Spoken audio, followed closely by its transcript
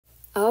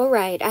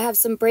Alright, I have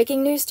some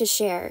breaking news to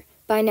share.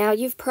 By now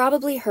you've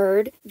probably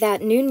heard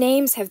that new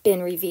names have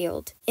been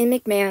revealed in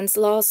McMahon's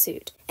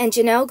lawsuit, and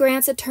Janelle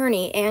Grant's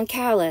attorney,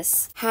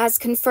 AmKay, has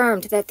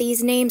confirmed that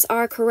these names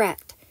are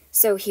correct.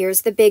 So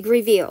here's the big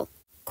reveal.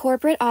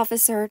 Corporate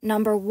Officer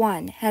Number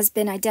 1 has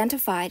been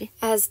identified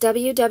as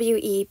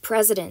WWE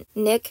President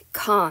Nick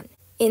Khan.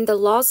 In the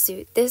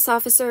lawsuit, this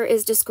officer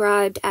is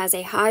described as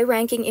a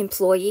high-ranking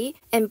employee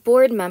and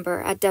board member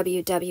at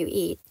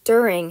WWE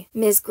during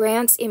Ms.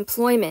 Grant's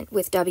employment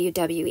with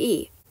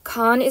WWE.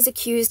 Khan is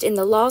accused in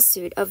the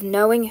lawsuit of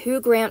knowing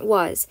who Grant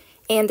was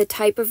and the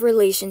type of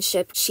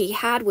relationship she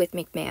had with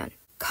McMahon.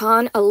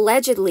 Khan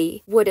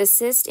allegedly would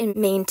assist in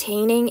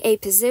maintaining a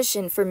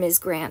position for Ms.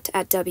 Grant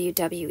at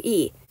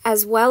WWE,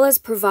 as well as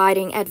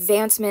providing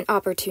advancement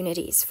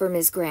opportunities for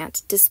Ms.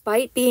 Grant,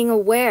 despite being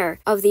aware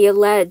of the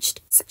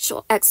alleged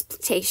sexual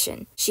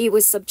exploitation she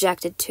was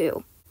subjected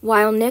to.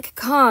 While Nick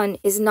Khan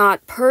is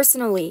not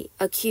personally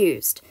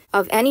accused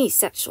of any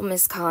sexual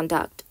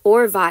misconduct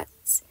or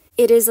violence,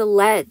 it is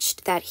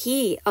alleged that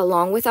he,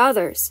 along with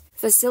others,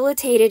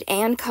 facilitated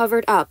and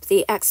covered up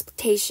the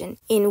exploitation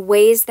in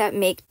ways that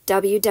make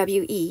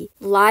WWE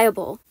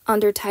liable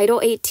under Title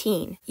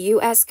 18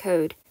 U.S.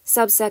 Code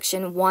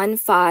subsection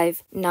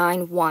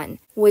 1591,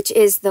 which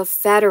is the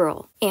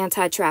federal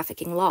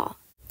anti-trafficking law.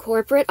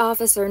 Corporate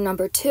Officer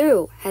Number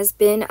 2 has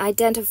been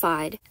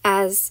identified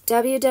as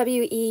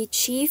WWE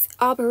Chief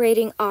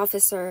Operating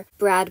Officer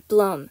Brad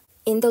Blum.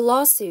 In the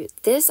lawsuit,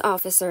 this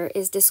officer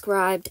is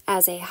described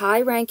as a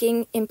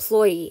high-ranking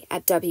employee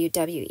at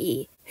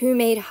WWE who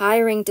made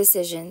hiring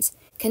decisions,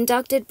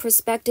 conducted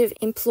prospective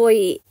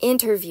employee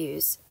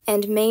interviews,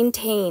 and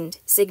maintained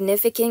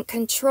significant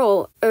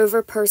control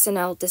over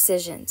personnel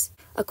decisions.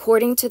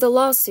 According to the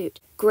lawsuit,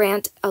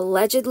 Grant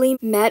allegedly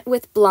met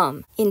with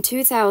Blum in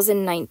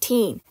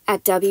 2019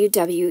 at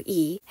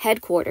WWE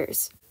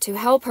headquarters to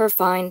help her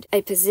find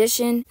a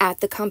position at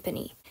the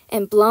company.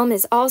 And Blum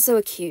is also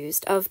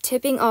accused of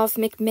tipping off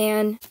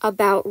McMahon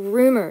about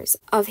rumors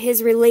of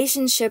his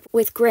relationship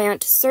with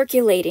Grant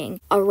circulating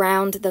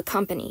around the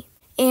company.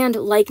 And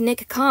like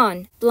Nick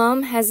Khan,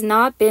 Blum has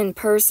not been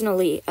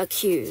personally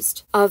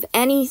accused of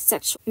any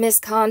sexual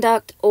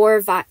misconduct or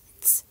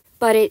violence,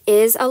 but it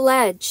is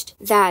alleged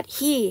that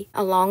he,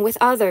 along with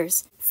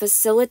others,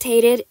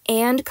 facilitated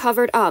and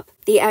covered up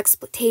the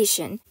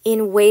exploitation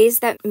in ways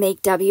that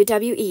make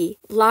WWE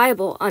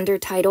liable under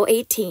Title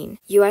 18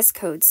 U.S.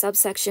 Code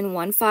subsection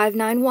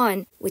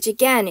 1591, which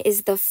again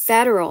is the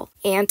federal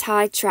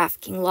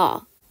anti-trafficking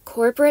law.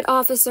 Corporate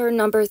Officer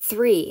Number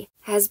 3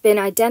 has been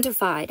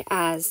identified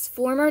as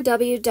former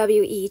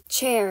WWE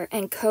Chair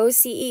and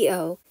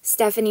co-CEO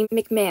Stephanie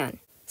McMahon.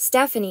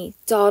 Stephanie,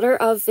 daughter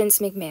of Vince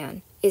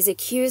McMahon, is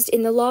accused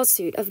in the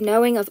lawsuit of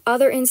knowing of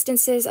other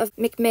instances of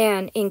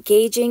McMahon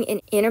engaging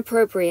in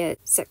inappropriate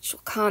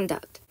sexual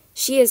conduct.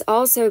 She is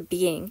also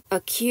being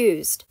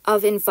accused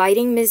of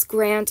inviting Ms.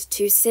 Grant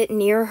to sit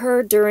near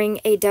her during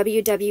a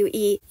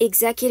WWE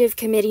Executive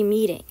Committee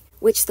meeting,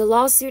 which the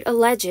lawsuit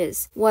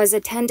alleges was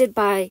attended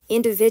by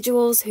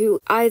individuals who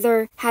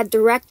either had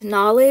direct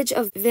knowledge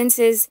of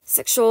Vince's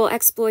sexual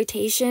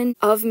exploitation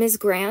of Ms.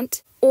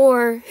 Grant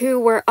or who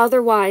were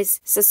otherwise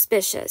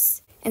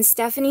suspicious. And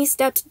Stephanie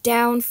stepped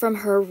down from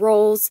her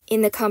roles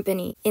in the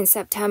company in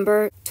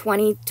September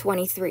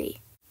 2023.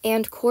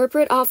 And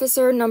Corporate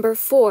Officer Number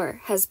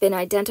 4 has been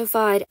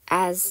identified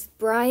as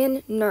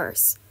Brian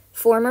Nurse,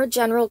 former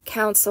General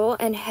Counsel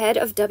and head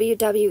of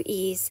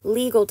WWE's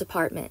legal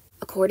department.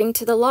 According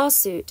to the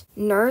lawsuit,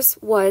 Nurse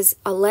was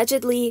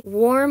allegedly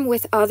warm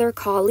with other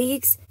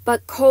colleagues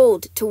but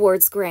cold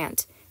towards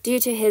Grant due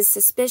to his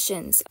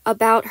suspicions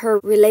about her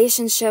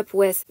relationship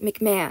with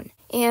McMahon.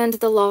 And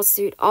the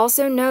lawsuit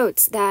also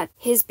notes that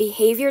his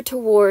behavior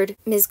toward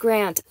Ms.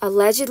 Grant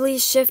allegedly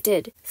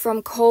shifted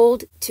from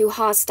cold to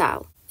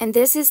hostile. And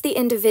this is the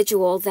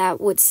individual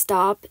that would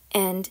stop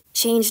and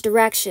change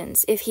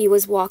directions if he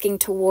was walking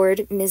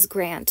toward Ms.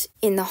 Grant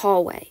in the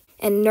hallway.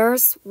 And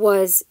Nurse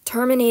was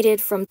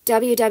terminated from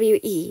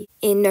WWE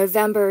in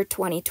November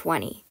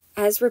 2020.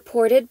 As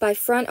reported by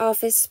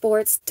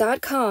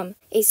FrontOfficeSports.com,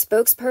 a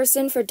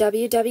spokesperson for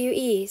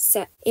WWE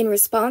said, in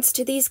response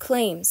to these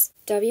claims,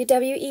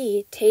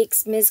 WWE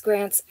takes Ms.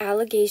 Grant's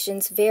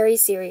allegations very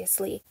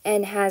seriously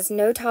and has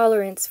no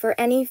tolerance for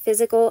any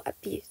physical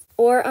abuse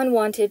or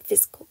unwanted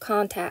physical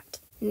contact.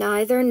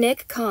 Neither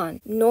Nick Khan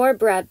nor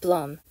Brad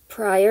Blum,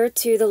 prior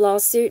to the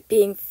lawsuit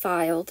being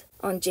filed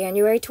on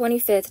January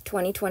 25,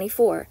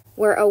 2024,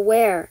 were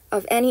aware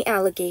of any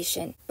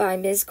allegation by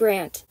Ms.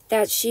 Grant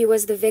that she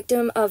was the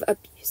victim of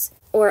abuse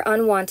or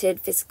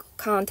unwanted physical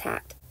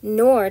contact,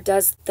 nor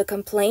does the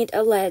complaint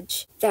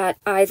allege that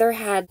either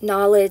had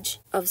knowledge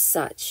of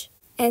such.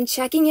 And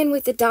checking in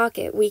with the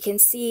docket, we can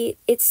see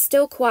it's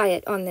still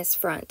quiet on this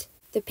front.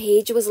 The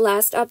page was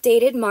last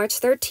updated March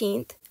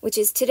 13th, which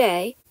is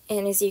today,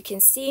 and as you can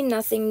see,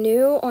 nothing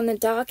new on the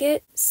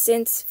docket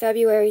since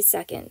February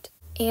 2nd.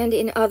 And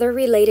in other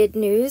related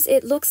news,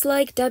 it looks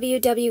like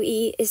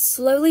WWE is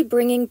slowly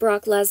bringing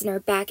Brock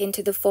Lesnar back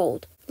into the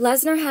fold.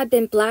 Lesnar had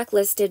been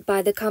blacklisted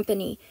by the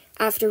company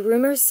after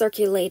rumors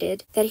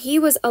circulated that he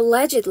was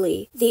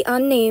allegedly the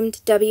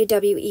unnamed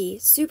WWE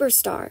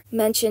superstar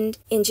mentioned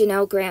in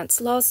Janelle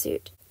Grant's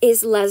lawsuit.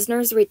 Is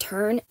Lesnar's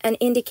return an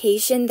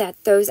indication that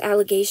those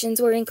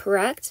allegations were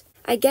incorrect?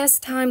 I guess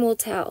time will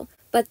tell.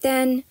 But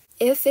then,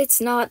 if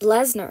it's not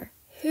Lesnar,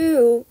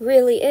 who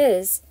really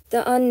is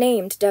the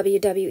unnamed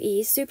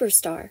WWE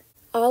superstar?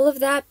 All of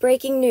that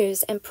breaking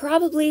news, and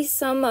probably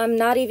some I'm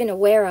not even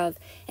aware of,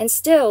 and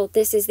still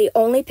this is the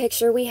only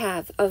picture we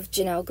have of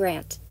Janelle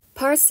Grant.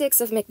 Part 6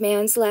 of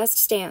McMahon's Last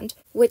Stand,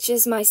 which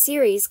is my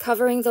series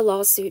covering the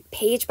lawsuit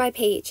page by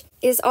page,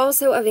 is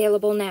also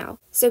available now,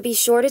 so be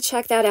sure to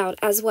check that out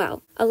as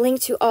well. A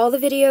link to all the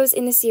videos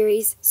in the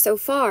series so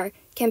far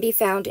can be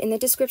found in the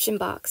description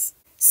box.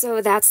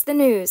 So that's the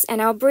news,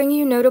 and I'll bring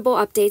you notable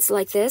updates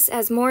like this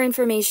as more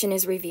information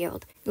is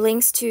revealed.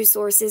 Links to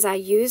sources I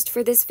used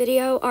for this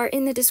video are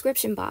in the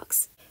description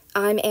box.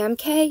 I'm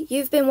AmKay,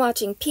 you've been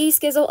watching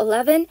Skizzle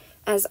 11.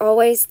 As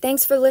always,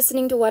 thanks for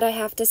listening to what I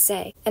have to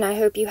say, and I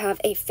hope you have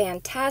a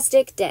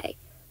fantastic day.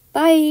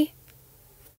 Bye!